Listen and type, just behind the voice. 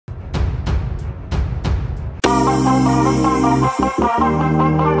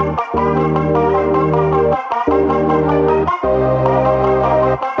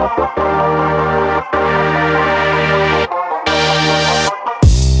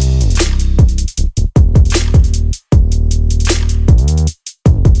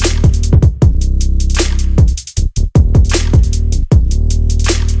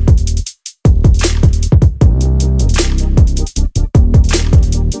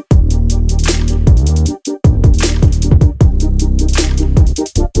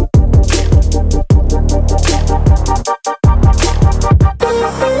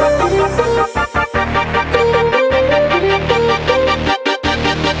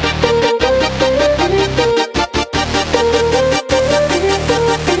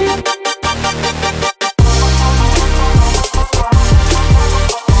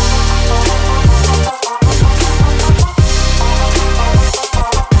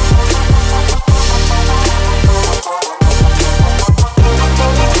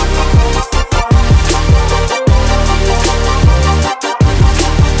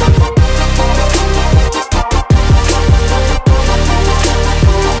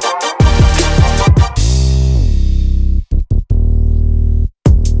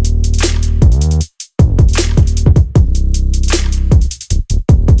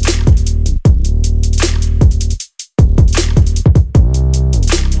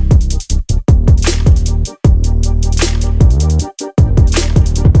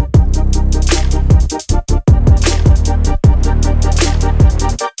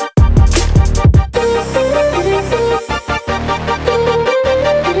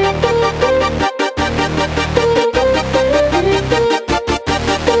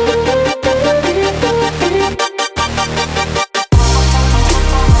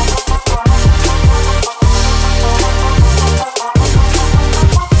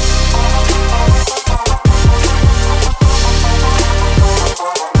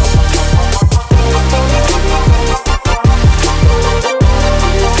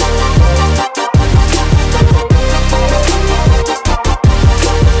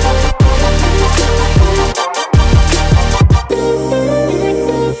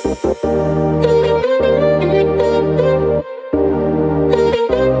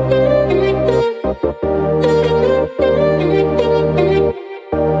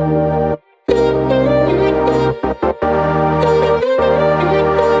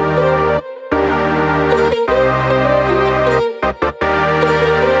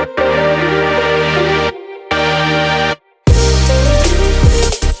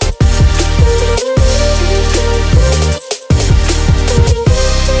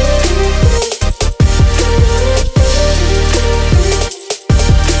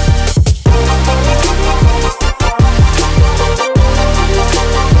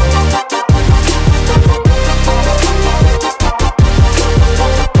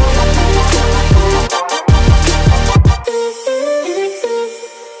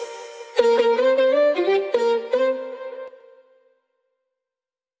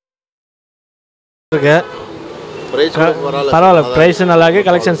பரவாயில்ல, ப்ரைஸும் நல்லா இருக்குது,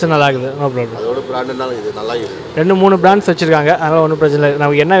 கலெக்ஷன்ஸும் நல்லா இருக்குது. No problem. அதோட பிராண்டுனால இது நல்லா இருக்குது. 2-3 பிராண்ட்ஸ் வச்சுருக்காங்க, அதனால் ஒன்றும் பிரச்சனை இல்லை.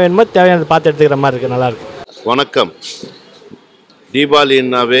 நமக்கு என்ன வேணுமோ தேவையானது பார்த்து எடுத்துக்கிற மாதிரி இருக்குது. நல்லாயிருக்கு. வணக்கம்.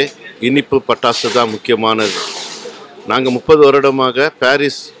 தீபாவளின்னாவே இனிப்பு பட்டாசு தான் முக்கியமானது. நாங்கள் 30 வருடமாக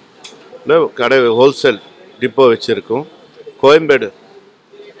பாரிஸில் கடை ஹோல்சேல் டிப்போ வச்சுருக்கோம். கோயம்பேடு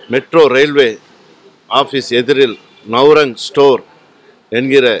மெட்ரோ ரயில்வே ஆஃபீஸ் எதிரில் நவ்ரங் ஸ்டோர்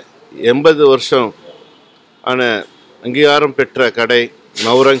என்கிற 80 வருஷம் ஆன அங்கீகாரம் பெற்ற கடை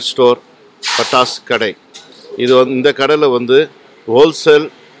நவ்ரங் ஸ்டோர் பட்டாஸ் கடை. இது இந்த கடையில் ஹோல்சேல்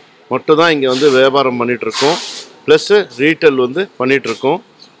மட்டும்தான் இங்கே வியாபாரம் பண்ணிகிட்ருக்கோம். ப்ளஸ்ஸு ரீட்டைல் பண்ணிகிட்ருக்கோம்.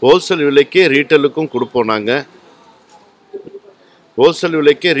 ஹோல்சேல் விலைக்கே ரீட்டைலுக்கும் கொடுப்போம். நாங்கள் ஹோல்சேல்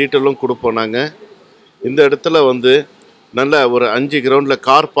விலைக்கே ரீட்டைலும் கொடுப்போம். நாங்கள் இந்த இடத்துல நல்ல ஒரு 5 கிரவுண்டில்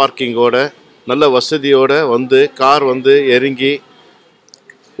கார் பார்க்கிங்கோட நல்ல வசதியோடு கார் இறங்கி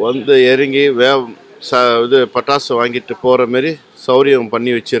இது பட்டாசு வாங்கிட்டு போகிற மாரி சௌரியம்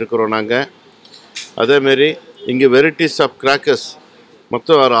பண்ணி வச்சுருக்கிறோம். நாங்கள் அதேமாரி இங்கே வெரைட்டிஸ் ஆஃப் கிராக்கர்ஸ்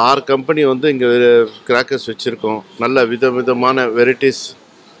மொத்தம் ஒரு 6 கம்பெனி இங்கே கிராக்கர்ஸ் வச்சுருக்கோம். நல்ல விதமான வெரைட்டிஸ்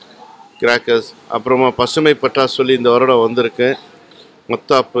கிராக்கர்ஸ். அப்புறமா பசுமை பட்டாசு சொல்லி இந்த வருடம் வந்திருக்கு.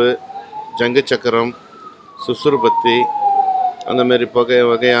 மத்தாப்பு, ஜங்கு சக்கரம், சுசுறுபத்தி, அந்தமாரி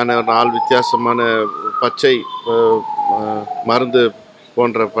வகையான 4 வித்தியாசமான பச்சை மருந்து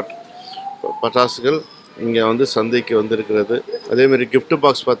போன்ற பட்டாசுகள் இங்கே சந்தைக்கு வந்திருக்கிறது. அதேமாரி கிஃப்ட்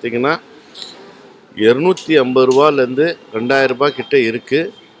பாக்ஸ் பார்த்திங்கன்னா 250 ரூபாலேருந்து 2000 ரூபாய் கிட்டே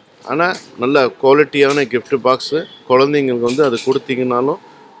இருக்குது. ஆனால் நல்ல குவாலிட்டியான கிஃப்ட் பாக்ஸு. குழந்தைங்களுக்கு அது கொடுத்தீங்கனாலும்,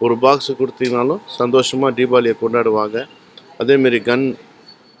 ஒரு பாக்ஸு கொடுத்தீங்கனாலும் சந்தோஷமாக தீபாவளியை கொண்டாடுவாங்க. அதேமாரி கன்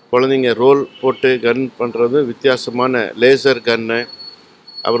குழந்தைங்க ரோல் போட்டு கன் பண்ணுறது வித்தியாசமான லேசர் கன்னு,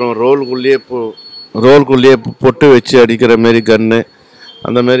 அப்புறம் ரோல்குள்ளேயே பொட்டு வச்சு அடிக்கிற மாரி கன்னு,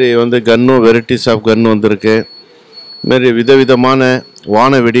 அந்த மாதிரி வந்து கன்னும் வெரைட்டிஸ் ஆஃப் கன் வந்திருக்கு. மாரி விதவிதமான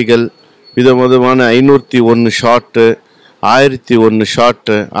வான வெடிகள், விதவிதமான 501 ஷாட்டு, 1001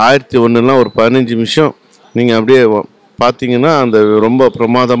 ஷாட்டு. 1001லாம் ஒரு 15 நிமிஷம் நீங்கள் அப்படியே பார்த்தீங்கன்னா அந்த ரொம்ப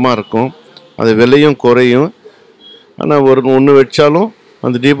பிரமாதமாக இருக்கும். அது விலையும் குறையும். ஆனால் ஒன்று வச்சாலும்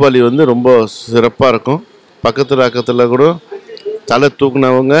அந்த தீபாவளி வந்து ரொம்ப சிறப்பாக இருக்கும். பக்கத்தில் கூட தலை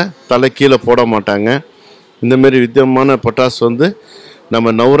தூக்குனவங்க தலை கீழே போட மாட்டாங்க. இந்தமாரி விதமான பட்டாசு வந்து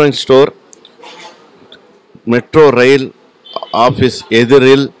நம்ம Navrang store, metro rail office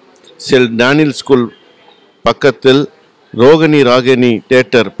எதிரில், சென்ட் டேனியல் ஸ்கூல் பக்கத்தில், ராகினி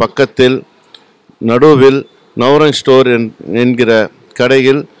தியேட்டர் பக்கத்தில், நடுவில் நவரங் ஸ்டோர் என்கிற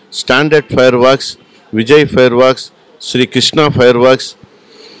கடையில் standard fire works, Vijay fire works, Sri Krishna fire works,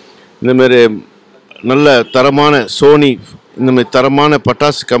 இந்தமாரி நல்ல தரமான சோனி, இந்தமாரி தரமான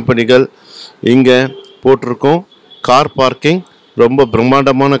பட்டாசு கம்பெனிகள் இங்கே போட்டிருக்கோம். கார் பார்க்கிங், ரொம்ப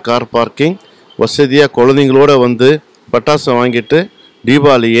பிரம்மாண்டமான கார் பார்க்கிங். வசதியாக குழந்தைங்களோட வந்து பட்டாசு வாங்கிட்டு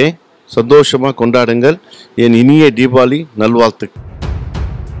தீபாவளியை சந்தோஷமாக கொண்டாடுங்கள். என் இனிய தீபாவளி நல்வாழ்த்துக்கள்.